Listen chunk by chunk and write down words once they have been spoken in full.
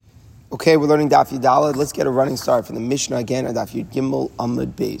Okay, we're learning Daf Yud Daled. Let's get a running start from the Mishnah again on Daf Yud Gimel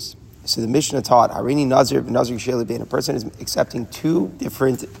Amud Beis. So the Mishnah taught Harini Nazir Nazir Sheli Bein. A person is accepting two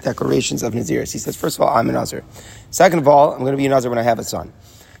different declarations of Naziris. He says, first of all, I'm a Nazir. Second of all, I'm going to be a Nazir when I have a son.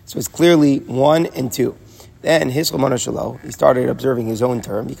 So it's clearly 1 and 2. Then his Lamona Shalo, he started observing his own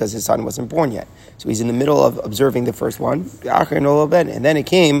term because his son wasn't born yet. So he's in the middle of observing the first one. And then it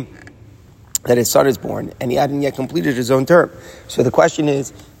came that his son is born, and he hadn't yet completed his own term. So the question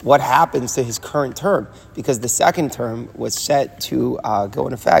is, what happens to his current term? Because the second term was set to go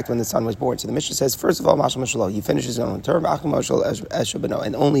in effect when the son was born. So the Mishnah says, first of all, he finishes his own term,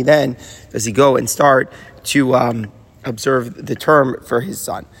 and only then does he go and start to observe the term for his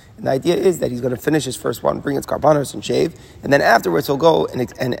son. And the idea is that he's going to finish his first one, bring its karbanos and shave, and then afterwards he'll go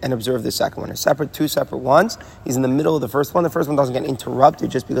and observe the second one. Two separate ones. He's in the middle of the first one. The first one doesn't get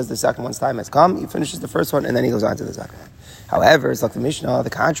interrupted just because the second one's time has come. He finishes the first one and then he goes on to the second one. However, it's like the Mishnah, the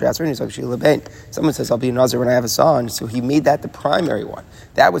contrast, someone says, I'll be a Nazir when I have a son, so he made that the primary one.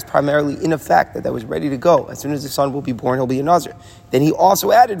 That was primarily in effect, that was ready to go. As soon as the son will be born, he'll be a Nazir. Then he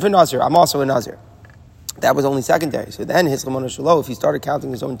also added for Nazir, I'm also a Nazir. That was only secondary. So then his Lamona Shalo, if he started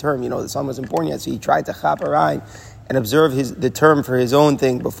counting his own term, the son wasn't born yet, so he tried to chaparai and observe the term for his own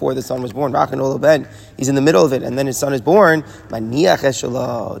thing before the son was born. He's in the middle of it, and then his son is born. Then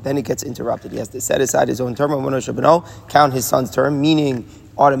it gets interrupted. He has to set aside his own term, count his son's term, meaning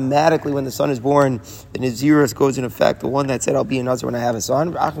automatically when the son is born, the Nazirus goes in effect, the one that said, I'll be a Nazir when I have a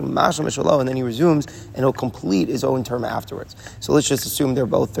son, and then he resumes, and he'll complete his own term afterwards. So let's just assume they're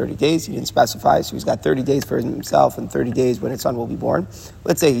both 30 days. He didn't specify, so he's got 30 days for himself and 30 days when his son will be born.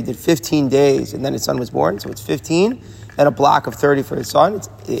 Let's say he did 15 days, and then his son was born, so it's 15, and a block of 30 for his son.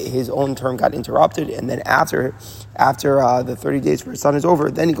 His own term got interrupted, and then after the 30 days for his son is over,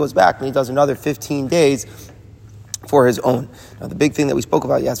 then he goes back, and he does another 15 days for his own. Now, the big thing that we spoke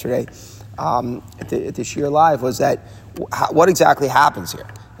about yesterday at the Shir Live was that what exactly happens here?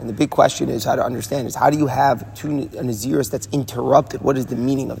 And the big question is how to understand is how do you have a Naziris that's interrupted? What is the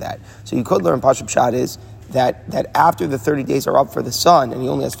meaning of that? So you could learn Pashup Pshat is that after the 30 days are up for the son and he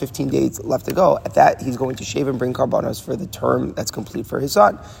only has 15 days left to go, at that he's going to shave and bring karbanos for the term that's complete for his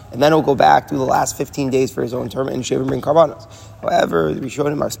son. And then he'll go back through the last 15 days for his own term and shave and bring karbanos. However, the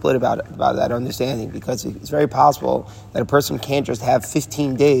Rishonim are split about that understanding because it's very possible that a person can't just have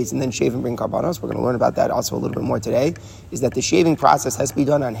 15 days and then shave and bring karbanos. We're going to learn about that also a little bit more today, is that the shaving process has to be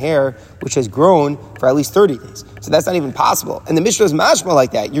done on hair which has grown for at least 30 days. So that's not even possible. And the Mishnah is mashma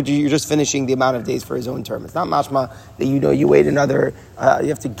like that. You're just finishing the amount of days for his own term. It's not mashma that you wait another, you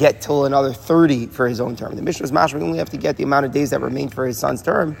have to get till another 30 for his own term. The Mishnah is mashma, you only have to get the amount of days that remain for his son's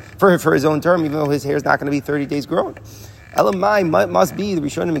term, for his own term, even though his hair is not going to be 30 days grown. Elamai must be, the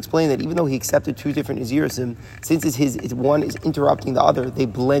Rishonim explain that even though he accepted two different Nazirisim, since one is interrupting the other, they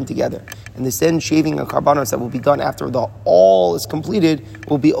blend together. And the then shaving of karbanos that will be done after the all is completed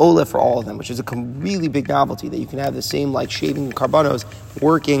will be ola for all of them, which is a really big novelty, that you can have the same shaving and karbanos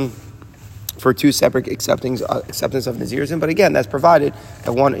working for two separate acceptance of Nazirism. But again, that's provided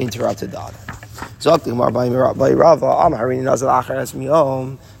that one interrupted the other.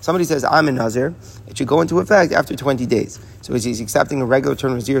 Somebody says, I'm a Nazir. It should go into effect after 20 days. So he's accepting a regular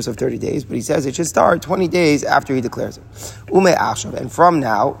term of Naziris of 30 days, but he says it should start 20 days after he declares it. And from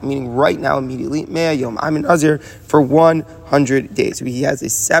now, meaning right now immediately, I'm a Nazir for 100 days. So he has a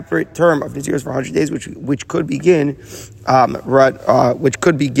separate term of Naziris for 100 days, which could begin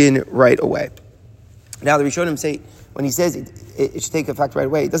right away. Now the Rishonim say, when he says it should take effect right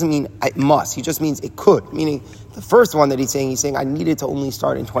away, it doesn't mean it must. He just means it could. Meaning, the first one that he's saying I need it to only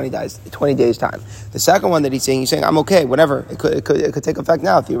start in 20 days time. The second one that he's saying I'm okay, whatever. It could take effect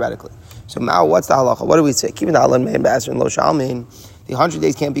now, theoretically. So now, what's the halacha? What do we say? Keeping the halal mein ba'asr and lo shalmein. The 100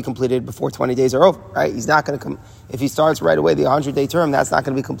 days can't be completed before 20 days are over, right? He's not going to come, if he starts right away, the 100-day term, that's not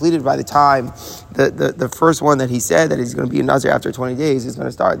going to be completed by the time the first one that he said that he's going to be a Nazir after 20 days is going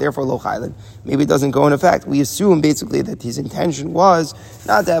to start. Therefore, lo chaylen. Maybe it doesn't go in effect. We assume basically that his intention was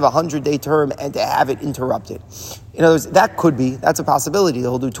not to have a 100-day term and to have it interrupted. In other words, that's a possibility.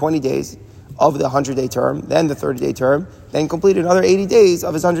 He'll do 20 days of the 100-day term, then the 30-day term, then complete another 80 days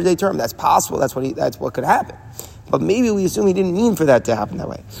of his 100-day term. That's possible. That's what could happen. But maybe we assume he didn't mean for that to happen that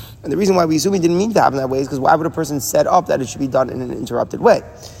way. And the reason why we assume he didn't mean to happen that way is because why would a person set up that it should be done in an interrupted way?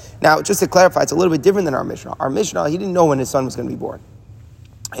 Now, just to clarify, it's a little bit different than our Mishnah. Our Mishnah, he didn't know when his son was going to be born.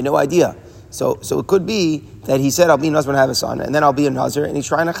 He had no idea. So it could be that he said, I'll be a Nazir when I have a son, and then I'll be a Nazir, and he's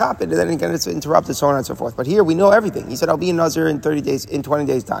trying to chop it, and then again it's interrupted, so on and so forth. But here we know everything. He said, I'll be a Nazir in 30 days, in 20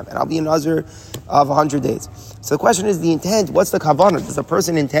 days time, and I'll be a Nazir of 100 days. So the question is the intent. What's the kavanah? Does the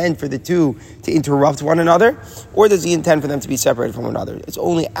person intend for the two to interrupt one another, or does he intend for them to be separated from one another? It's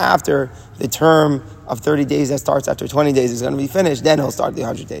only after the term of 30 days that starts after 20 days is going to be finished, then he'll start the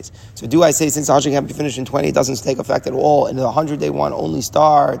 100 days. So do I say since the 100 can't be finished in 20, it doesn't take effect at all, and the 100-day one only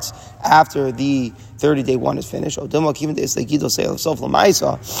starts after the 30-day one is finished? He's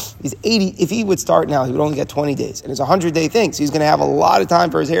 80. If he would start now, he would only get 20 days. And it's a 100-day thing, so he's going to have a lot of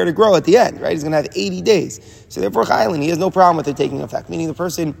time for his hair to grow at the end, right? He's going to have 80 days. So therefore, Chayilin, he has no problem with it taking effect, meaning the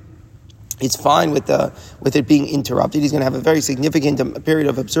person, it's fine with it being interrupted. He's going to have a very significant period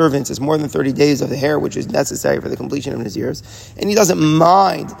of observance. It's more than 30 days of the hair, which is necessary for the completion of Naziris. And he doesn't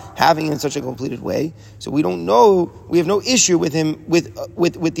mind having it in such a completed way. So we have no issue with him,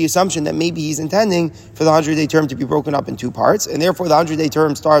 with the assumption that maybe he's intending for the 100-day term to be broken up in two parts. And therefore the 100-day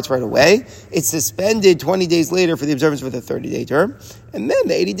term starts right away. It's suspended 20 days later for the observance of the 30-day term. And then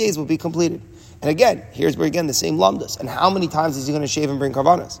the 80 days will be completed. And again, here's where again the same lumdas. And how many times is he going to shave and bring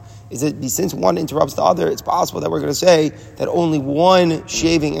karbanos? Is it since one interrupts the other? It's possible that we're going to say that only one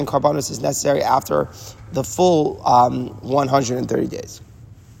shaving and karbanos is necessary after the full 130 days.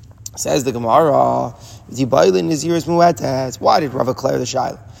 Says the Gemara, why did Rava clear the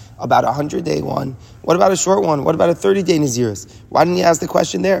shaila about a 100-day one? What about a short one? What about a 30-day Naziris? Why didn't he ask the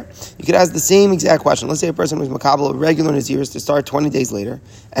question there? You could ask the same exact question. Let's say a person was makabel a regular Naziris to start 20 days later,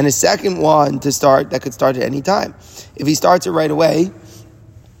 and a second one to start that could start at any time. If he starts it right away,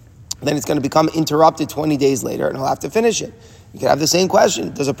 then it's going to become interrupted 20 days later, and he'll have to finish it. You could have the same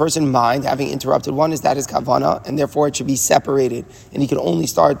question. Does a person mind having interrupted one? Is that his kavanah? And therefore it should be separated, and he can only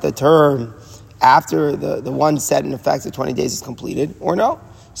start the term after the one set in effect of 20 days is completed, or no?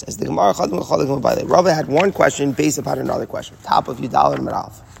 Says the Gemara, Rava had one question based upon another question. Top of Yudal and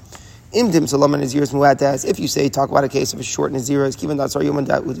Merav. If you say, talk about a case of a short Naziris, given that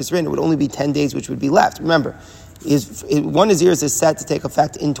it would only be 10 days which would be left. Remember, one Naziris is set to take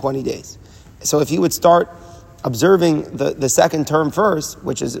effect in 20 days. So if he would start observing the second term first,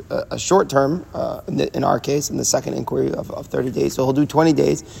 which is a short term, in our case, in the second inquiry of 30 days, so he'll do 20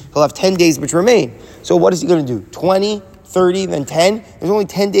 days, he'll have 10 days which remain. So what is he going to do? 20, 30, then 10? There's only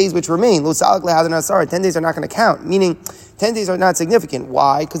 10 days which remain. 10 days are not going to count, meaning 10 days are not significant.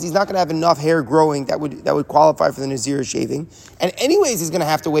 Why? Because he's not going to have enough hair growing that would qualify for the Nazir shaving. And anyways, he's going to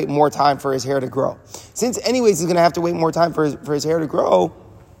have to wait more time for his hair to grow. Since anyways, he's going to have to wait more time for his hair to grow,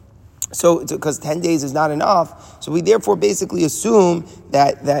 so because 10 days is not enough, so we therefore basically assume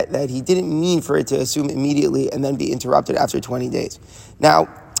that he didn't mean for it to assume immediately and then be interrupted after 20 days. Now,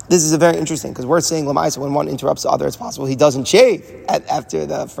 this is a very interesting, because we're saying Lamaisa, when one interrupts the other, it's possible he doesn't shave after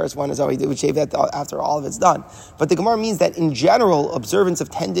the first one is over. He would shave after all of it's done. But the Gemara means that in general, observance of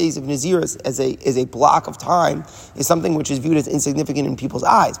 10 days of Naziris as a block of time is something which is viewed as insignificant in people's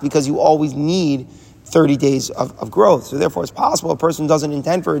eyes, because you always need 30 days of growth. So therefore, it's possible a person doesn't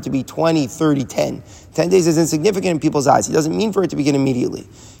intend for it to be 20, 30, 10. 10 days is insignificant in people's eyes. He doesn't mean for it to begin immediately.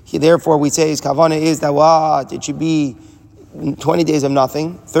 Therefore, we say his kavanah is that it should be 20 days of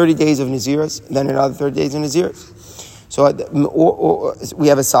nothing, 30 days of Naziris, and then another 30 days of Naziris. So or we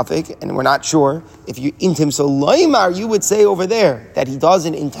have a suffix, and we're not sure. If you intim solaymar, you would say over there that he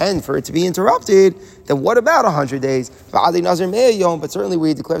doesn't intend for it to be interrupted. Then what about 100 days? But certainly where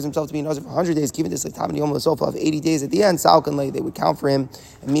he declares himself to be a Nazir for 100 days, given this like Tam Yom L'Sofa of 80 days at the end, Salkan, they would count for him,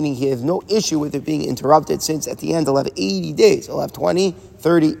 meaning he has no issue with it being interrupted, since at the end he'll have 80 days. He'll have 20,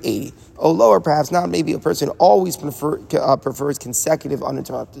 30, 80. Oh, lower, perhaps not. Maybe a person always prefers consecutive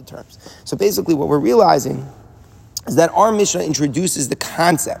uninterrupted terms. So basically what we're realizing is that our Mishnah introduces the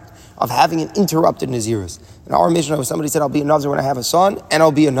concept of having an interrupted Naziris. In our Mishnah, if somebody said, I'll be a Nazir when I have a son, and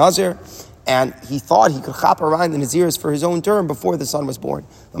I'll be a Nazir, and he thought he could chop around the Naziris for his own term before the son was born.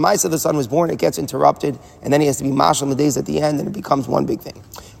 The Maisa, the son was born, it gets interrupted, and then he has to be mashal the days at the end, and it becomes one big thing.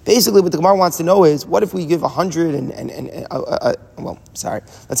 Basically, what the Gemara wants to know is, what if we give 100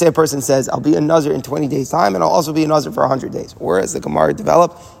 let's say a person says, I'll be a Nazir in 20 days' time, and I'll also be a Nazir for 100 days. Or as the Gemara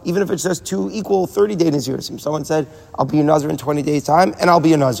developed, even if it's just two equal 30-day Naziris. Someone said, I'll be a Nazir in 20 days' time, and I'll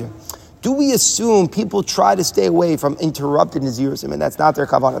be a Nazir. Do we assume people try to stay away from interrupted Nazirism, and that's not their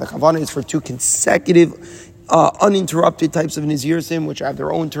kavanah? The kavanah is for two consecutive uninterrupted types of Nazirism, which have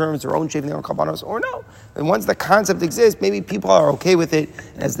their own terms, their own shaving, their own kavanos, or no. And once the concept exists, maybe people are okay with it.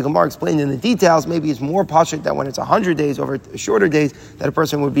 And as the Gemara explained in the details, maybe it's more pashut that when it's 100 days over shorter days, that a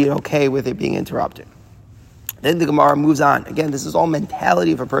person would be okay with it being interrupted. Then the Gemara moves on. Again, this is all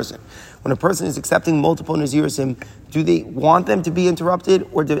mentality of a person. When a person is accepting multiple Nazirusim, do they want them to be interrupted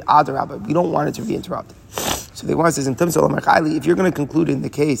or do Adarabah? We don't want it to be interrupted. So the Gemara says, if you're going to conclude in the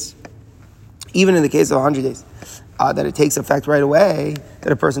case, even in the case of 100 days, that it takes effect right away,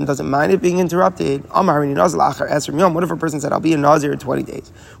 that a person doesn't mind it being interrupted. What if a person said, I'll be a Nazir in 20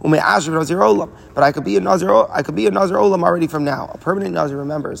 days? But I could be a Nazir Olam already from now. A permanent Nazir,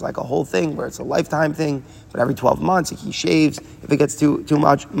 remember, is like a whole thing where it's a lifetime thing, but every 12 months he shaves. If it gets too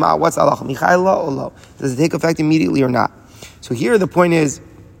much, what's halacha? Does it take effect immediately or not? So here the point is,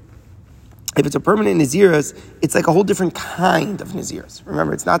 if it's a permanent Naziris, it's like a whole different kind of Naziris.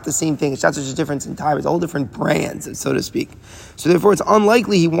 Remember, it's not the same thing. It's not such a difference in time. It's a whole different brand, so to speak. So therefore, it's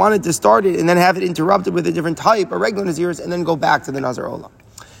unlikely he wanted to start it and then have it interrupted with a different type, a regular Naziris, and then go back to the Nazir Olam.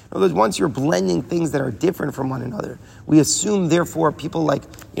 In other words, once you're blending things that are different from one another, we assume, therefore, people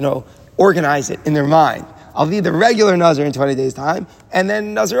organize it in their mind. I'll be the regular Nazir in 20 days' time, and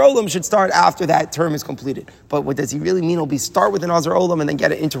then Nazir Olam should start after that term is completed. But what does he really mean? It'll be start with the Nazir Olam and then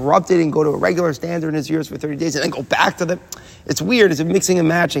get it interrupted and go to a regular standard Naziris for 30 days and then go back to them. It's weird. It's a mixing and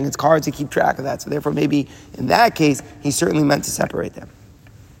matching. It's hard to keep track of that. So therefore, maybe in that case, he certainly meant to separate them.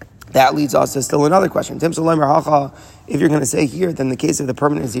 That leads us to still another question. If you're going to say here, then the case of the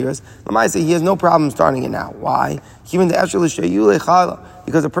permanent Naziris, Lamai say he has no problem starting it now. Why?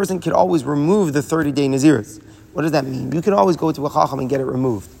 Because a person can always remove the 30-day Naziris. What does that mean? You can always go to a Chacham and get it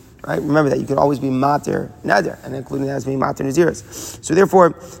removed. Right? Remember that you can always be Mater Neder, and including that as being Mater Naziris. So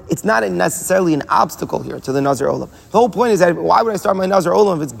therefore, it's not necessarily an obstacle here to the Nazir Olam. The whole point is that why would I start my Nazir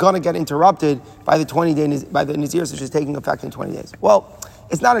Olam if it's going to get interrupted by the 20-day by the Naziris, which is taking effect in 20 days? Well,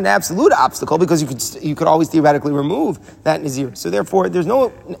 it's not an absolute obstacle because you could always theoretically remove that Nazir. So therefore, there's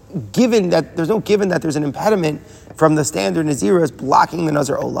no given that there's an impediment from the standard Naziris blocking the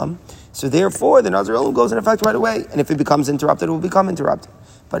Nazir Olam. So therefore, the Nazir Olam goes in effect right away, and if it becomes interrupted, it will become interrupted.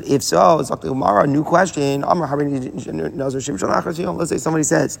 But if so, it's like the Gemara, new question. Let's say somebody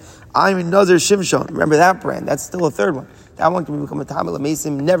says, I'm a Nazir Shimshon. Remember that brand? That's still a third one. That one can become a Tamil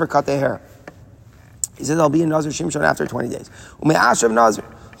Mason, never cut their hair. He says, I'll be a Nazir Shimshon after 20 days.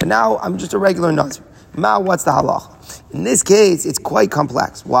 But now I'm just a regular Nazir. What's the halacha? In this case, it's quite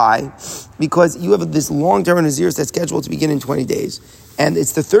complex. Why? Because you have this long-term Naziris that's scheduled to begin in 20 days. And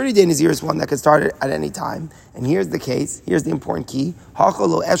it's the 30-day Naziris one that can start at any time. And here's the case. Here's the important key.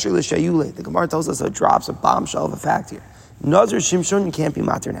 The Gemara tells us it drops a bombshell of a fact here. Nazir Shimshon, you can't be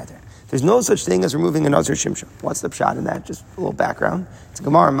Mater Neder. There's no such thing as removing a Nazir Shimshon. What's the pshat in that? Just a little background. It's a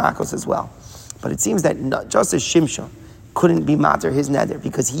Gemara Makos as well. But it seems that just as Shimshon couldn't be Mater his Neder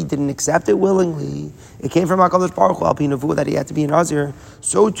because he didn't accept it willingly, it came from HaKadosh Baruch Hu, Al-Pi Nevuah, that he had to be a Nazir.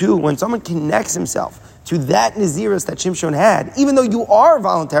 So too, when someone connects himself to that Naziris that Shimshon had, even though you are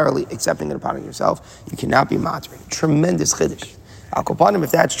voluntarily accepting it upon yourself, you cannot be Mater. Tremendous Chiddush. Al-Kopanim, if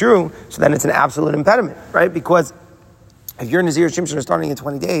that's true, so then it's an absolute impediment, right? Because if you're Nazir Shimshon are starting in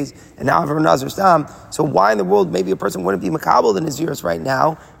 20 days, and now I'm a Nazir Stam, so why in the world maybe a person wouldn't be Makabel the Naziris right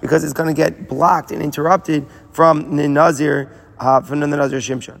now, because it's going to get blocked and interrupted from the Nazir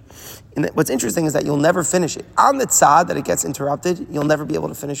Shimshon. And what's interesting is that you'll never finish it. On the tzad that it gets interrupted, you'll never be able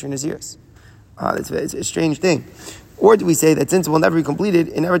to finish your Naziris. It's a strange thing. Or do we say that since it will never be completed,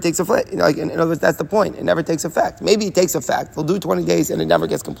 it never takes effect? In other words, that's the point. It never takes effect. Maybe it takes effect. They'll do 20 days and it never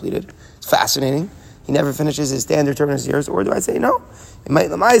gets completed. It's fascinating. He never finishes his standard term of Naziris. Or do I say no? The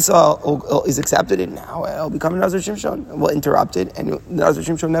Ma'isa is accepted and now it'll become a Nazir Shimshon. We'll interrupt it and the Nazir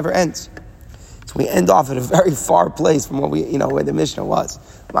Shimshon never ends. So we end off at a very far place from where the Mishnah was.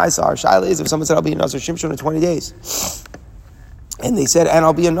 Ma'isa, our shaila is if someone said I'll be a Nazir Shimshon in 20 days. And they said, and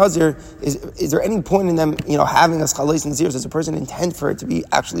I'll be a Nazir. Is there any point in them, having us chalais and nazirs? Does a person intend for it to be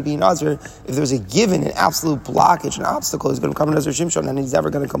actually be Nazir? If there's a given, an absolute blockage, an obstacle, he's going to become a Nazir Shimshon, and he's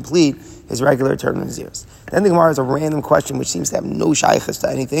never going to complete his regular term of nazirs. Then the Gemara has a random question which seems to have no shaykhs to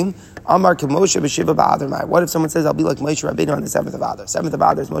anything. Amar Moshe b'Shiva b'Adar Mai. What if someone says, I'll be like Moshe Rabbeinu on the 7th of Adar? 7th of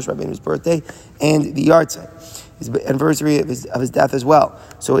Adar is Moshe Rabbeinu's birthday, and the Yartzeit, his anniversary of his death as well.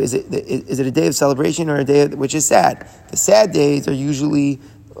 So is it a day of celebration or a day which is sad? The sad days are usually,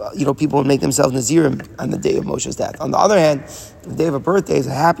 people would make themselves Nazirim on the day of Moshe's death. On the other hand, the day of a birthday is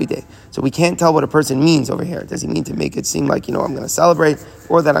a happy day. So we can't tell what a person means over here. Does he mean to make it seem like, I'm going to celebrate,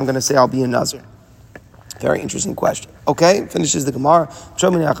 or that I'm going to say I'll be a Nazir? Very interesting question. Okay, finishes the Gemara.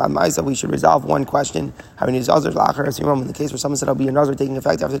 We should resolve one question. In the case where someone said I'll be a Nazir taking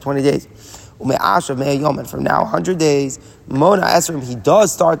effect after 20 days. And from now 100 days, Mona Esrim, he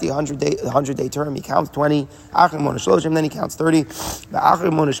does start the 100-day term. He counts 20. Then he counts 30.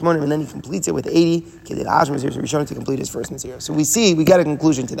 And then he completes it with 80. To complete his first Nazir. So we get a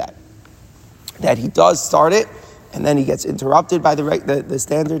conclusion to that. that he does start it, and then he gets interrupted by the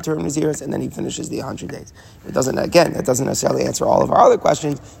standard term Naziris, and then he finishes the 100 days. That doesn't necessarily answer all of our other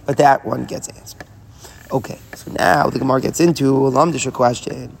questions, but that one gets answered. Okay, so now the Gemara gets into a Lamdisha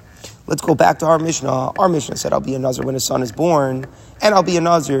question. Let's go back to our Mishnah. Our Mishnah said, I'll be a Nazir when his son is born, and I'll be a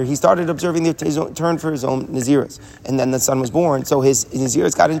Nazir. He started observing the turn for his own Naziris, and then the son was born, so his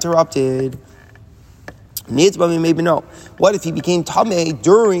Naziris got interrupted. Maybe no. What if he became Tameh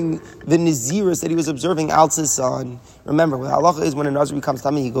during the Naziris that he was observing out his son? Remember, what halacha is when a Nazir becomes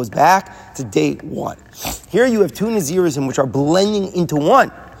Tameh, he goes back to day one. Here you have two Naziris which are blending into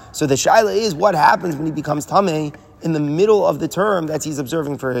one. So the shaila is, what happens when he becomes Tameh in the middle of the term that he's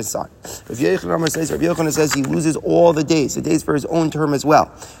observing for his son? Rav Yochanan says he loses all the days for his own term as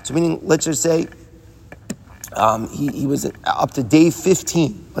well. So meaning, let's just say, he was up to day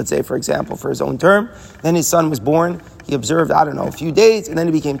 15, let's say, for example, for his own term. Then his son was born. He observed, a few days, and then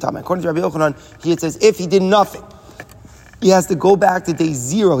he became Tameh. According to Rabbi Yochanan, it says if he did nothing, he has to go back to day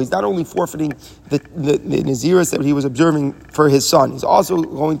 0. He's not only forfeiting the Naziris that he was observing for his son, he's also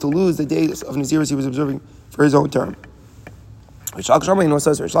going to lose the days of Naziris he was observing for his own term. Rish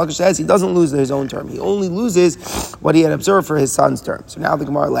Lakish says he doesn't lose his own term. He only loses what he had observed for his son's term. So now the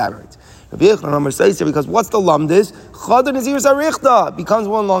Gemara elaborates. Because what's the lamdis? Chad Naziris arichta becomes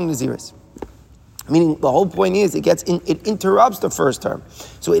one long Naziris. Meaning the whole point is it interrupts the first term.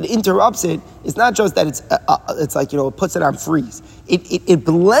 So it interrupts it. It's not just that it's like, it puts it on freeze. It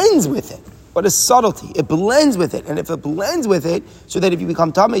blends with it. What a subtlety. It blends with it. And if it blends with it, so that if you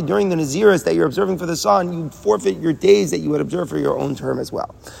become Tameh during the Naziris that you're observing for the son, you forfeit your days that you would observe for your own term as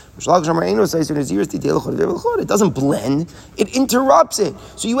well. It doesn't blend. It interrupts it.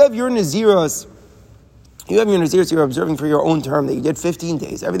 So you have your Naziris. You're observing for your own term that you did 15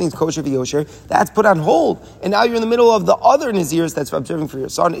 days. Everything's kosher v'yosher. That's put on hold. And now you're in the middle of the other Naziris that's observing for your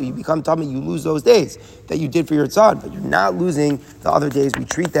son. If you become Tameh, you lose those days that you did for your son. But you're not losing the other days. We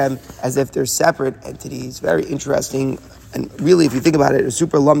treat them as if they're separate entities. Very interesting. And really, if you think about it, a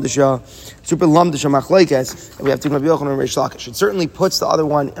super lamdisha machlekes that we have to Rabbi Yochanan and Rish Lakish. It certainly puts the other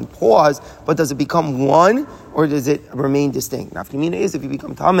one in pause, but does it become one or does it remain distinct? Now, Nafkamina is if you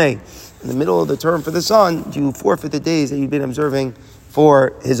become Tameh in the middle of the term for the son, do you forfeit the days that you've been observing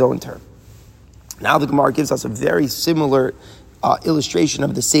for his own term? Now the Gemara gives us a very similar illustration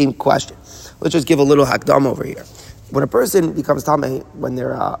of the same question. Let's just give a little hakdam over here. When a person becomes Tameh when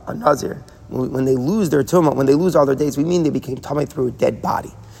they're a Nazir, when they lose their tumah, when they lose all their days, we mean they became Tameh through a dead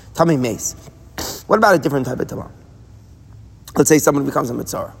body. Tameh mace. What about a different type of tumah? Let's say someone becomes a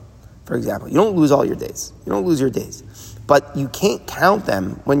Mitzvah, for example. You don't lose all your days. You don't lose your days. But you can't count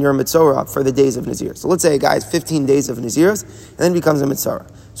them when you're a Mitzvah for the days of Nazir. So let's say a guy has 15 days of Naziris and then becomes a Mitzvah.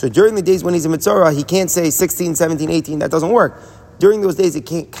 So during the days when he's a Mitzvah, he can't say 16, 17, 18. That doesn't work. During those days, it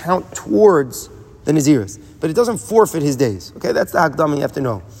can't count towards the Naziris. But it doesn't forfeit his days. Okay, that's the hakdam you have to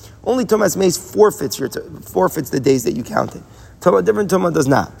know. Only Tumas Mace forfeits the days that you counted. Different Tumah does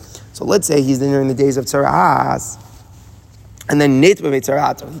not. So let's say he's during the days of Tzaras, and then Nitba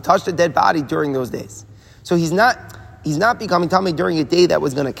Tzarat. He touched a dead body during those days. So he's not becoming Tameh during a day that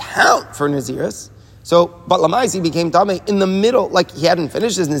was going to count for Naziris. So, but Lamais, he became Tameh in the middle, like he hadn't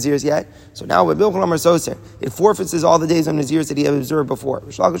finished his Naziris yet. So now with Bilchon Amar Soser, it forfeits all the days of Naziris that he had observed before.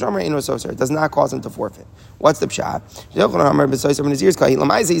 It does not cause him to forfeit. What's the pshat?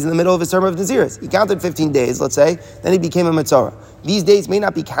 Lamais, he's in the middle of his term of Naziris. He counted 15 days, let's say, then he became a Mitzvah. These days may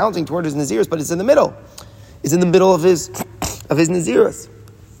not be counting toward his Naziris, but it's in the middle. It's in the middle of his Naziris.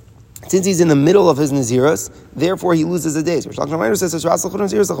 Since he's in the middle of his Naziris, therefore he loses the days. What are you talking about?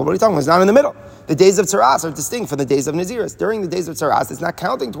 It's not in the middle. The days of Tzaras are distinct from the days of Naziris. During the days of Tzaras, it's not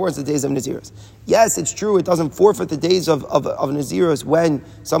counting towards the days of Naziris. Yes, it's true, it doesn't forfeit the days of Naziris when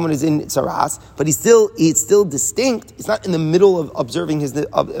someone is in Tzaras, but it's still distinct. It's not in the middle of observing his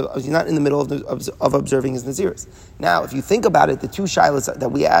observing his Naziris. Now, if you think about it, the two shilas that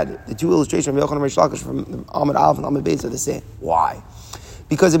we add, the two illustrations from Yochanan Rish Lakish from Amud Aleph and Amud Beis are the same. Why?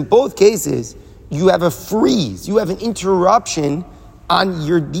 Because in both cases, you have a freeze, you have an interruption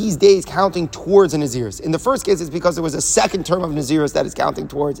on these days counting towards a Naziris. In the first case, it's because there was a second term of Naziris that is counting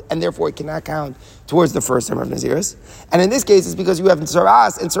towards, and therefore it cannot count towards the first term of Naziris. And in this case, it's because you have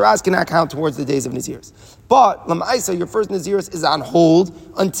Tzaras, and Tzaras cannot count towards the days of Naziris. But, Lamaisa, your first Naziris is on hold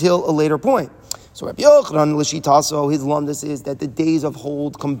until a later point. So Rabbi Yochanan L'shitaso, his lumdus is that the days of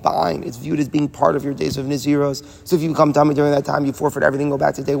hold combined, it's viewed as being part of your days of Naziros. So if you become Tameh during that time, you forfeit everything, go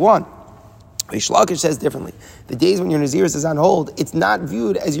back to day one. Rish Lakish says differently. The days when your Naziris is on hold, it's not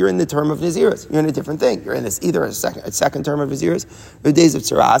viewed as you're in the term of Naziris. You're in a different thing. You're in this either a second term of Naziris or days of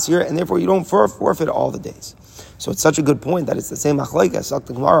Tzaras here, and therefore you don't forfeit all the days. So it's such a good point that it's the same machlokes.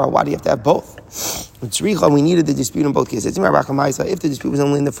 Why do you have to have both? We needed the dispute in both cases. If the dispute was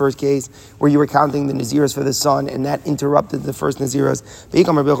only in the first case, where you were counting the naziros for the son, and that interrupted the first naziros,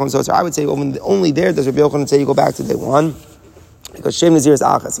 so I would say only there does Rabbi Yochanan say you go back to day one, because shem naziros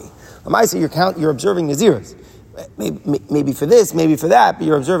achasi. You're observing naziros. Maybe for this, maybe for that, but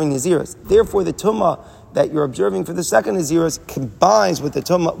you're observing naziros. Therefore, the tumah that you're observing for the second naziros combines with the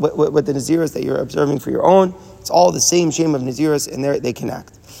tumah with the naziros that you're observing for your own. It's all the same shem of naziros, and there they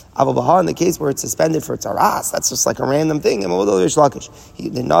connect. Aval Baha, in the case where it's suspended for tzaras, that's just like a random thing. The nazir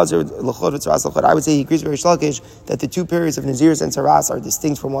l'chod tzaras l'chod. I would say he agrees with Rish Lakish that the two periods of naziros and tzaras are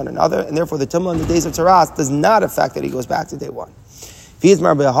distinct from one another, and therefore the tumah in the days of tzaras does not affect that he goes back to day one. If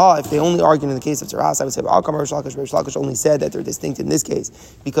they only argue in the case of tzaras, I would say Rish Lakish only said that they're distinct in this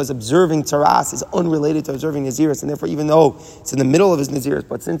case because observing tzaras is unrelated to observing naziros, and therefore even though it's in the middle of his naziros,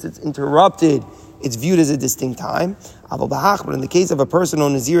 but since it's interrupted, it's viewed as a distinct time. But in the case of a person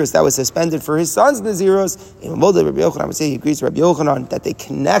on naziros that was suspended for his son's naziros, I would say he agrees with Rabbi Yochanan that they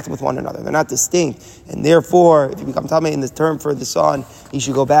connect with one another; they're not distinct, and therefore, if you become tamei in this term for the son, he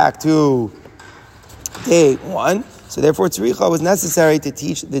should go back to day one. So therefore, tzricha was necessary to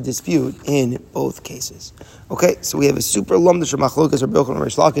teach the dispute in both cases. Okay, so we have a super lumdish machlokas Rabbi Yochanan and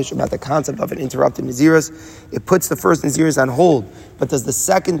Rish Lakish about the concept of an interrupted naziros. It puts the first naziros on hold, but does the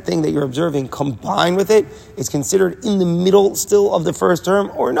second thing that you're observing combine with it? It's considered in the middle still of the first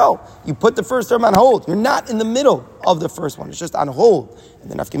term, or no? You put the first term on hold. You're not in the middle of the first one. It's just on hold. And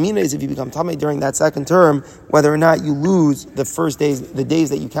the nafkamina is if you become tamei during that second term, whether or not you lose the days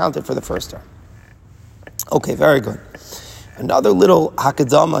that you counted for the first term. Okay, very good. Another little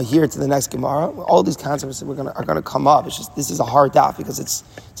hakadama here to the next Gemara. All these concepts are going to come up. It's just this is a hard daf because it's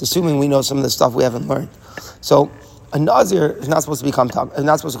assuming we know some of the stuff we haven't learned. So a nazir is not supposed to become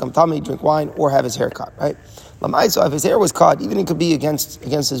tamei, drink wine, or have his hair cut, right? So if his hair was cut, even it could be against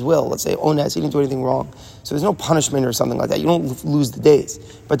his will. Let's say ones, he didn't do anything wrong. So there's no punishment or something like that. You don't lose the days.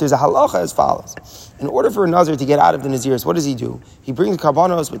 But there's a halacha as follows. In order for a nazir to get out of the naziris, what does he do? He brings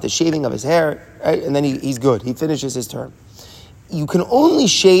karbanos with the shaving of his hair, right? And then he's good. He finishes his term. You can only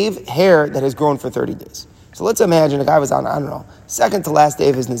shave hair that has grown for 30 days. So let's imagine a guy was on, I don't know, second to last day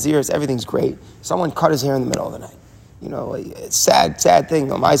of his naziris, everything's great. Someone cut his hair in the middle of the night. You know, it's sad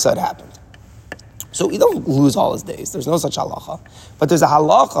thing on my side happened. So he don't lose all his days. There's no such halacha. But there's a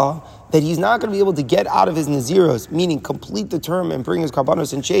halacha that he's not going to be able to get out of his naziros, meaning complete the term and bring his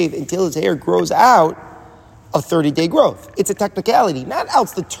karbanos and shave until his hair grows out of 30-day growth. It's a technicality, not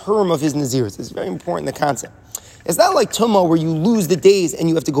else the term of his naziros. It's very important, the concept. It's not like tumah where you lose the days and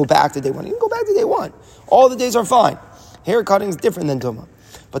you have to go back to day one. You can go back to day one. All the days are fine. Hair cutting is different than tumah.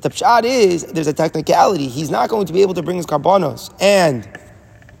 But the pshat is, there's a technicality. He's not going to be able to bring his karbanos and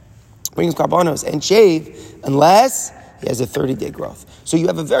shave unless he has a 30-day growth. So you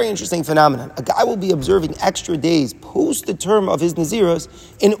have a very interesting phenomenon. A guy will be observing extra days post the term of his naziros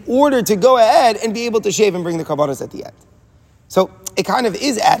in order to go ahead and be able to shave and bring the karbanos at the end. So it kind of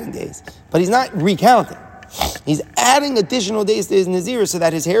is adding days, but he's not recounting. He's adding additional days to his naziros so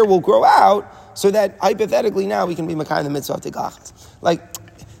that his hair will grow out, so that hypothetically now we can be makayim the mitzvah of tegachas. Like,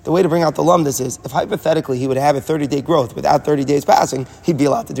 the way to bring out the lumdus is, if hypothetically he would have a 30-day growth without 30 days passing, he'd be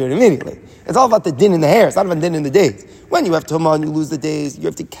allowed to do it immediately. It's all about the din in the hair. It's not about din in the days. When you have tumah and you lose the days, you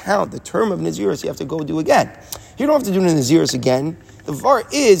have to count the term of naziros. You have to go do again. You don't have to do the naziros again. The var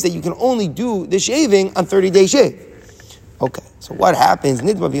is that you can only do the shaving on 30-day shave. Okay, so what happens?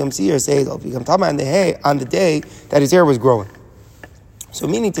 Nidba b'yom seir says, "Oh, become tamei on the day that his hair was growing." So,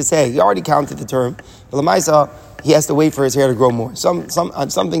 meaning to say, he already counted the term, but l'maisa he has to wait for his hair to grow more.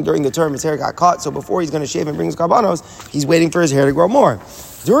 Something during the term, his hair got caught, so before he's going to shave and bring his karbanos, he's waiting for his hair to grow more.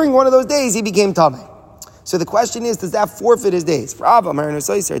 During one of those days, he became tamei. So the question is, does that forfeit his days? For Abba,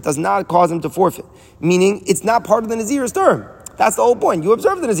 it does not cause him to forfeit, meaning it's not part of the nazir's term. That's the whole point. You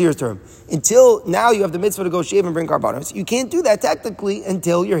observe the nazir's term. Until now you have the mitzvah to go shave and bring karbanos. You can't do that technically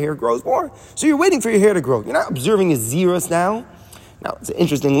until your hair grows more. So you're waiting for your hair to grow. You're not observing a zeros now. Now, it's an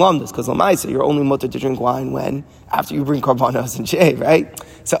interesting lumdus, because l'maisa, you're only mutter to drink wine when? After you bring karbanos and shave, right?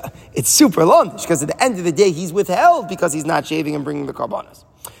 So it's super lumdish, because at the end of the day, he's withheld because he's not shaving and bringing the karbanos.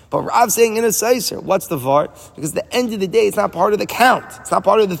 But Rav's saying in a seiser, what's the var? Because at the end of the day, it's not part of the count. It's not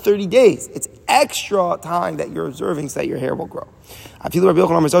part of the 30 days. It's extra time that you're observing so that your hair will grow. I feel Rabbi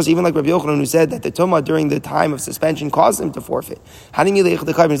Yochanan, even like Rabbi Yochanan, who said that the tumah during the time of suspension caused him to forfeit. That's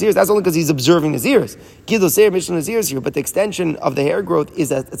only because he's observing naziris. But the extension of the hair growth is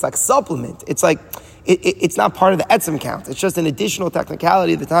that it's like supplement. It's like it's not part of the etzem count. It's just an additional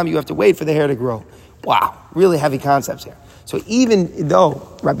technicality at the time you have to wait for the hair to grow. Wow, really heavy concepts here. So even though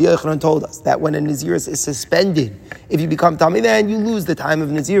Rabbi Yochanan told us that when a Naziris is suspended, if you become Tamei, then you lose the time of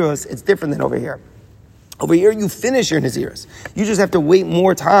Naziros, it's different than over here. Over here, you finish your Naziris. You just have to wait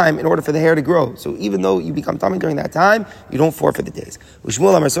more time in order for the hair to grow. So even though you become tummy during that time, you don't forfeit the days.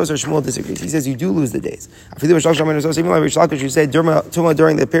 Shmuel disagrees. He says you do lose the days. Even like Rish Lakish, you said Tumah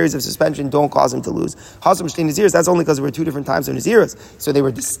during the periods of suspension don't cause him to lose. Hasam Shtei Naziris, that's only because there were two different times of Naziris. So they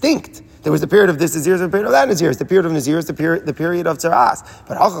were distinct. There was the period of this Naziris and the period of that Naziris. The period of Naziris, the period of Tzaras.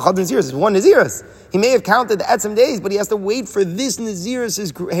 But Hachachad Naziris is one Naziris. He may have counted the Etzem days, but he has to wait for this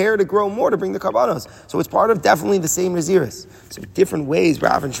Naziris' hair to grow more to bring the Karbanos. So it's part of definitely the same Naziris. So different ways,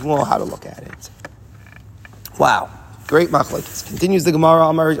 Rav and Shmuel, how to look at it. Wow. Great machlokes. Continues the Gemara,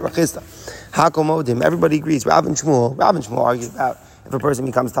 Amar Rachista. Hakomodim. Everybody agrees. Rav and Shmuel argue about if a person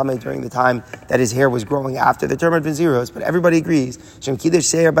becomes tamei during the time that his hair was growing after the term had been zeros, but everybody agrees. Shem kiddush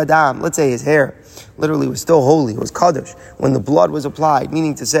seir badam. Let's say his hair literally was still holy, it was kaddish, when the blood was applied,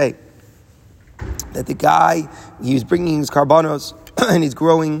 meaning to say that the guy, he was bringing his karbanos, and he's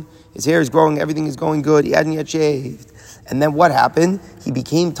growing, his hair is growing, everything is going good, he hadn't yet shaved. And then what happened? He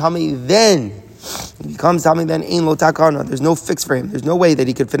became tamei then. He becomes tamei then, ein lo takana. There's no fix for him. There's no way that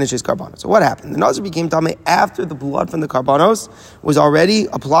he could finish his karbanos. So what happened? The nazir became tamei after the blood from the karbanos was already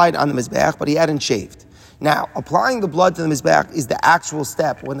applied on the mizbeach, but he hadn't shaved. Now, applying the blood to the mizbeach is the actual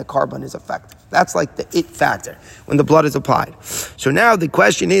step when the carbon is effective. That's like the it factor, when the blood is applied. So now the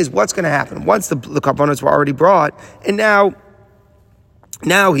question is, what's going to happen? Once the karbanos were already brought, and now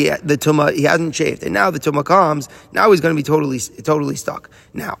he hasn't shaved, and now the tumah comes. Now he's going to be totally stuck.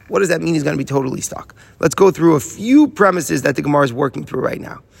 Now, what does that mean? He's going to be totally stuck. Let's go through a few premises that the Gemara is working through right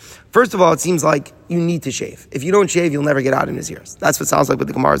now. First of all, it seems like you need to shave. If you don't shave, you'll never get out in his ears. That's what sounds like what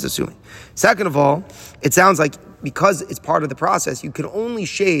the Gemara is assuming. Second of all, it sounds like because it's part of the process, you can only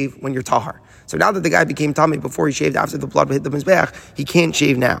shave when you're tahar. So now that the guy became tamei before he shaved after the blood hit the mizbeach, he can't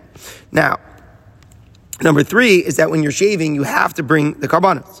shave now. Now, number 3 is that when you're shaving, you have to bring the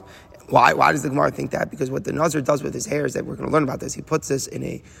karbanos. Why does the Gemara think that? Because what the Nazir does with his hair is that we're going to learn about this. He puts this in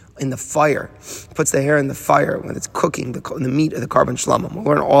the fire. He puts the hair in the fire when it's cooking the meat of the carbon shlamim. We'll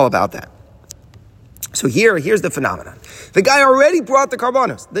learn all about that. So here's the phenomenon. The guy already brought the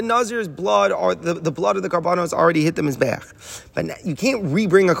karbanos. The Nazir's blood, or the blood of the karbanos already hit the mizbeach. But you can't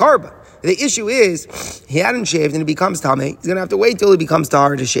re-bring a carbon. The issue is, he hadn't shaved and he becomes tamei. He's going to have to wait till he becomes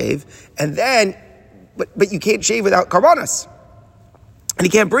tahar to shave. And then, but you can't shave without karbanos. And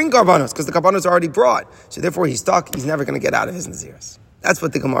he can't bring karbanos because the karbanos are already brought. So therefore he's stuck. He's never going to get out of his naziris. That's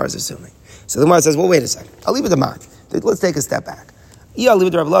what the Gemara is assuming. So the Gemara says, well, wait a second. I'll leave it to mind. Let's take a step back. I'll leave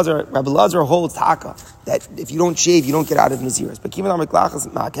it to Rabbi Lazar. Rabbi Lazar holds taka that if you don't shave, you don't get out of naziris. But if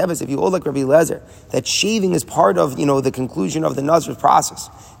you hold like Rabbi Lazar, that shaving is part of the conclusion of the nazir's process,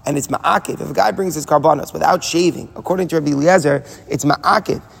 and it's ma'akiv. If a guy brings his karbanos without shaving, according to Rabbi Eliezer, it's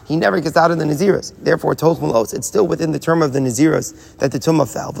ma'akiv. He never gets out of the naziris. Therefore, toch malos. It's still within the term of the naziris that the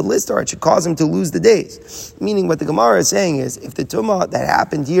tumah fell. The listar, it should cause him to lose the days. Meaning, what the Gemara is saying is, if the tumah that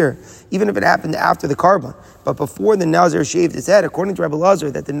happened here, even if it happened after the carbon, but before the nazir shaved his head, according to Rabbi Lazar,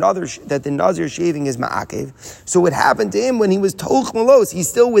 that the nazir shaving is ma'akiv. So what happened to him when he was toch malos, he's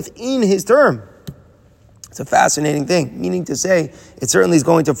still within his term. It's a fascinating thing, meaning to say, it certainly is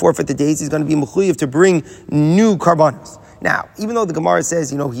going to forfeit the days. He's going to be mechuyev to bring new karbanos. Now, even though the Gemara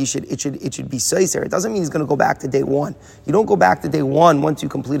says, it should be seiser, it doesn't mean he's going to go back to day 1. You don't go back to day 1 once you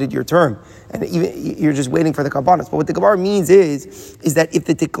completed your term, and even you're just waiting for the karbanos. But what the Gemara means is that if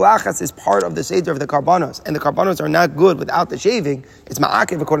the tiklachas is part of the seder of the karbanos, and the karbanos are not good without the shaving, it's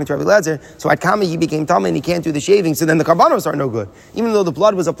ma'akiv according to Rabbi Lezer. So at Kama he became tamei and he can't do the shaving, so then the karbanos are no good, even though the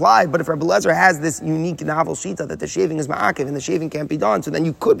blood was applied. But if Rabbi Lezer has this unique novel shita that the shaving is ma'akiv and the shaving can't be done, so then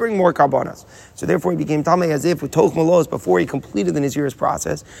you could bring more karbanos. So therefore he became tamei as if with toch malos before he completed the Naziris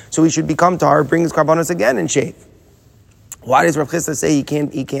process, so he should become tahar, bring his karbanos again and shave. Why does Rav Chisda say it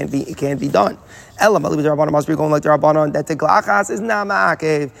can't be done? Elam, the Rabbanon must be going like the Rabbanon that the glachas is not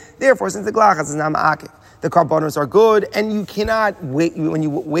ma'akev. Therefore, since the glachas is not ma'akev, the karbanos are good, and you cannot wait, when you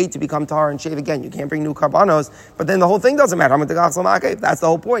wait to become tahar and shave again, you can't bring new karbanos, but then the whole thing doesn't matter. That's the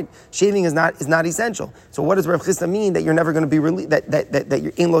whole point. Shaving is not essential. So what does Rav Chisda mean that you're never going to be released, that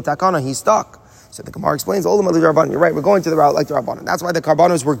you're in lo takana, he's stuck? So the Gemara explains, you're right, we're going to the route like the Rabbanon. That's why the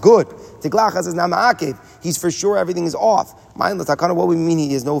karbanos were good. Tiglachas is not ma'akev. He's for sure everything is off. Ma'in lo takana, what we mean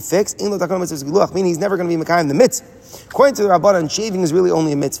he has no fix. In lo takana mitzvah giluach, meaning he's never going to be mekayim the mitzvah. According to the Rabbanon, shaving is really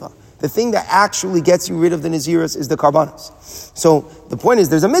only a mitzvah. The thing that actually gets you rid of the naziris is the karbanos. So the point is,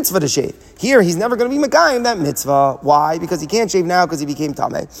 there's a mitzvah to shave. Here, he's never going to be Mekayim that mitzvah. Why? Because he can't shave now because he became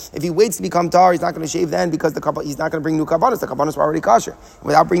Tameh. If he waits to become Tar, he's not going to shave then because he's not going to bring new Karbanos. The Karbanos were already kosher.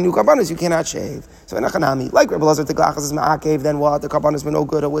 Without bringing new Karbanos, you cannot shave. So, like Rebbe Lazar Teglachas is Ma'akev, then what? The Karbanos were no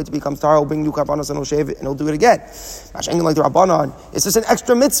good. He'll wait to become Tar, he'll bring new Karbanos and he'll shave it and he'll do it again. Mashenkin like the Rabbanon, it's just an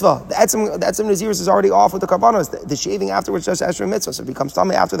extra mitzvah. The Etzem Naziris is already off with the Karbanos. The shaving afterwards is just extra mitzvah. So it becomes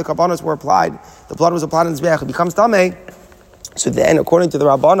Tameh after the Karbanos were applied. The blood was applied in the Zbeach. It becomes Tameh. So then, according to the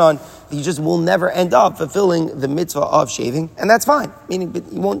Rabbanon, he just will never end up fulfilling the mitzvah of shaving, and that's fine. Meaning,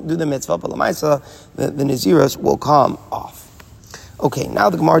 he won't do the mitzvah, but Lamaisa, the Naziris will come off. Okay, now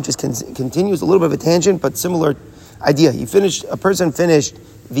the Gemara just continues a little bit of a tangent, but similar idea. A person finished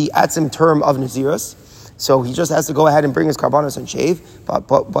the Atzim term of Naziris, so he just has to go ahead and bring his karbanos and shave. But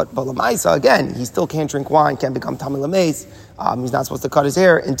Lamaisa, again, he still can't drink wine, can't become Tamei Lameis. He's not supposed to cut his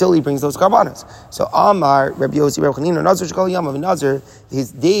hair until he brings those karbanos. So Amar, Rabbi Yossi, Rabbi Chanina, Nazir Shekal Yom of Nazir,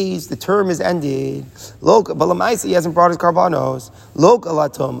 his days, the term is ended. But Lamaisa, he hasn't brought his karbanos. Lok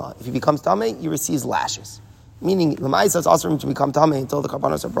alatoma. If he becomes Tamei, he receives lashes. Meaning, Lamaisa is also for him to become Tamei until the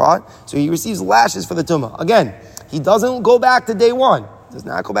karbanos are brought. So he receives lashes for the tumah. Again, he doesn't go back to day one. Does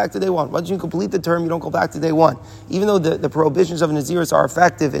not go back to day one. Once you complete the term, you don't go back to day one. Even though the prohibitions of Naziris are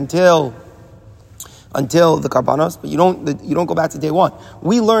effective until the karbanos, but you don't go back to day one.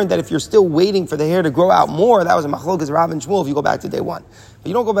 We learned that if you're still waiting for the hair to grow out more, that was a machlokas Rav and Shmuel if you go back to day one. But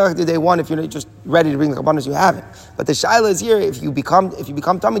you don't go back to day one if you're just ready to bring the karbanos, you haven't. But the shaila is here, if you become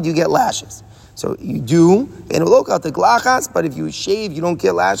tamid, you get lashes. So you do, but if you shave, you don't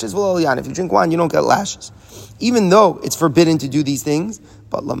get lashes. If you drink wine, you don't get lashes. Even though it's forbidden to do these things,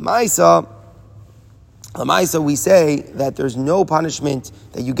 but Lamaisa, we say that there's no punishment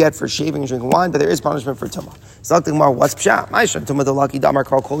that you get for shaving and drinking wine, but there is punishment for tumah. So what's pshat? The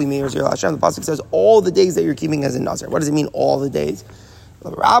pasuk says all the days that you're keeping as a nazir. What does it mean? All the days.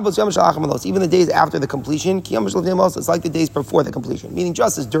 Even the days after the completion, it's like the days before the completion, meaning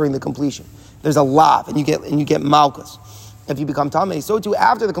just as during the completion. There's a lav, and you get malchus. If you become tamei, so too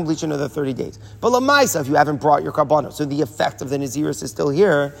after the completion of the 30 days. But lamaisa, if you haven't brought your karbanos, so the effect of the naziris is still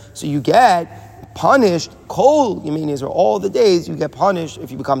here, so you get punished. Kol yamin Israel, all the days you get punished if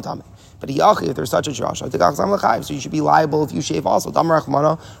you become tamei. But if there's such a drasha, so you should be liable if you shave also.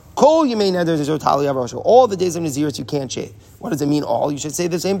 Kol yamin Israel, all the days of naziris you can't shave. What does it mean all? You should say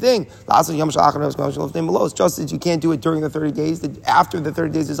the same thing. Just as you can't do it during the 30 days, after the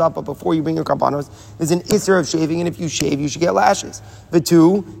 30 days is up, but before you bring your karbanos, there's an isser of shaving, and if you shave, you should get lashes. The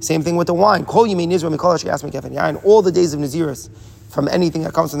two, same thing with the wine. Kol yamin Israel, all the days of naziris, from anything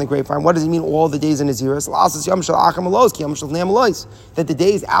that comes from the grapevine. What does it mean all the days in Naziris? That the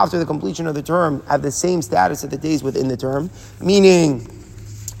days after the completion of the term have the same status as the days within the term, meaning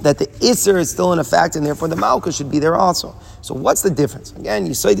that the Isser is still in effect, and therefore the Malka should be there also. So what's the difference? Again,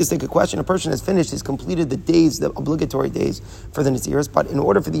 you say this take a question. A person has finished, he's completed the days, the obligatory days for the Naziris, but in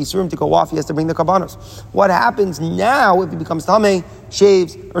order for the Yisurim to go off, he has to bring the Karbanos. What happens now if he becomes Tamei,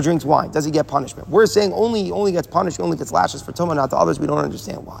 shaves, or drinks wine? Does he get punishment? We're saying he only gets punished, he only gets lashes for Tumah, not the others. We don't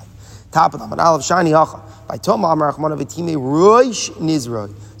understand why. Top of them, by Tumah Amar Achmana V'Timei Rosh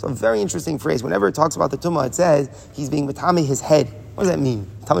Nizroi. So a very interesting phrase. Whenever it talks about the Tumah, it says he's being Matami his head. What does that mean?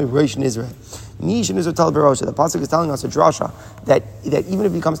 Tamei Rosh Nizroi. The pasuk is telling us a drasha that even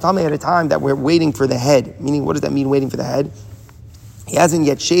if he becomes Tamei at a time that we're waiting for the head, meaning what does that mean, waiting for the head? He hasn't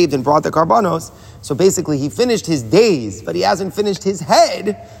yet shaved and brought the karbanos, so basically he finished his days, but he hasn't finished his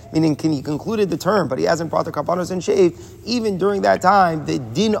head, meaning he concluded the term, but he hasn't brought the karbanos and shaved. Even during that time, the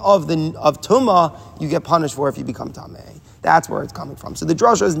din of tumah you get punished for if you become Tamei. That's where it's coming from. So the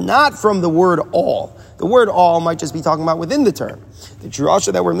drasha is not from the word all. The word all might just be talking about within the term. The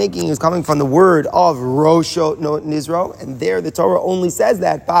drasha that we're making is coming from the word of Rosh Nizro, and there the Torah only says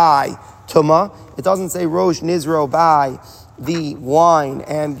that by Tumah. It doesn't say Rosh Nizro by the wine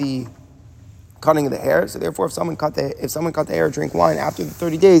and the cutting of the hair. So therefore, if someone cut the hair or drink wine after the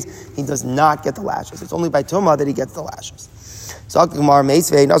 30 days, he does not get the lashes. It's only by Tumah that he gets the lashes. So the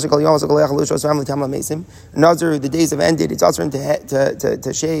days have ended. It's also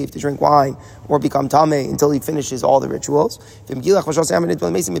to shave, to drink wine, or become tamei until he finishes all the rituals. If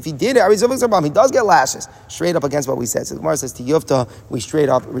he did it, he does get lashes. Straight up against what we said. So the Gemara says to Yufta, we straight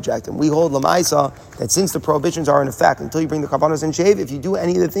up reject him. We hold Lamaisa that since the prohibitions are in effect until you bring the karbanos and shave, if you do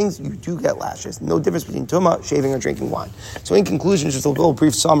any of the things, you do get lashes. No difference between tumah, shaving, or drinking wine. So in conclusion, just a little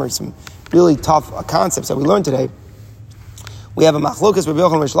brief summary, some really tough concepts that we learned today. We have a machlokas Rabbi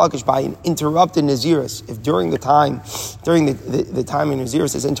Yochanan Rish Lakish by an interrupted naziris. If during the time in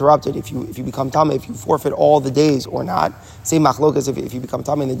naziris is interrupted, if you become tamei, if you forfeit all the days or not. Same machlokas if you become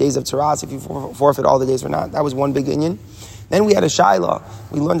tamei in the days of tzaras, if you forfeit all the days or not. That was one big inyan. Then we had a shaila.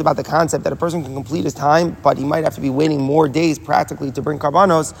 We learned about the concept that a person can complete his time, but he might have to be waiting more days practically to bring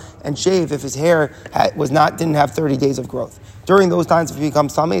karbanos and shave if his hair didn't have 30 days of growth. During those times, if he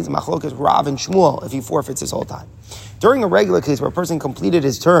becomes tamei, it's machlokas Rav and Shmuel if he forfeits his whole time. During a regular case where a person completed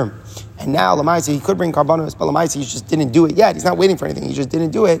his term, and now lamaisa he could bring karbanos, but lamaisa he just didn't do it yet. He's not waiting for anything. He just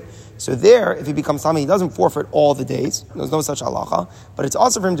didn't do it. So there, if he becomes tamei, he doesn't forfeit all the days. There's no such halacha, but it's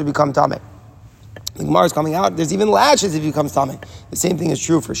also for him to become tamei. The Gemara is coming out. There's even lashes if he becomes tamei. The same thing is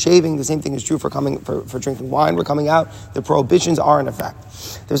true for shaving. The same thing is true for drinking wine. We're coming out. The prohibitions are in effect.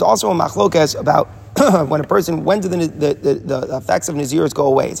 There's also a machlokas about when do the effects of Naziris go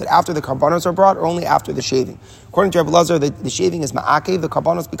away? Is it after the karbanos are brought or only after the shaving? According to Rabbi Lazar, the shaving is ma'akev. The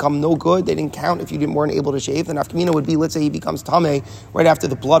karbanos become no good. They didn't count if you weren't able to shave. The nafkamina would be, let's say he becomes tamei right after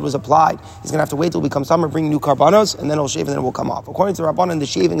the blood was applied. He's going to have to wait till he becomes tamei, bring new karbanos, and then he'll shave and then it will come off. According to Rabbanan, the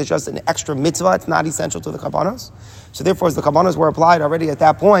shaving is just an extra mitzvah. It's not essential to the karbanos. So therefore, as the karbanos were applied already at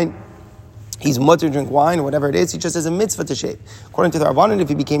that point, he's mutter to drink wine or whatever it is. He just has a mitzvah to shave. According to the Rabbanan, if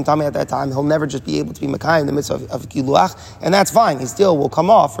he became tamei at that time, he'll never just be able to be makayim the mitzvah of kiluach, and that's fine. He still will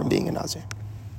come off from being a nazir.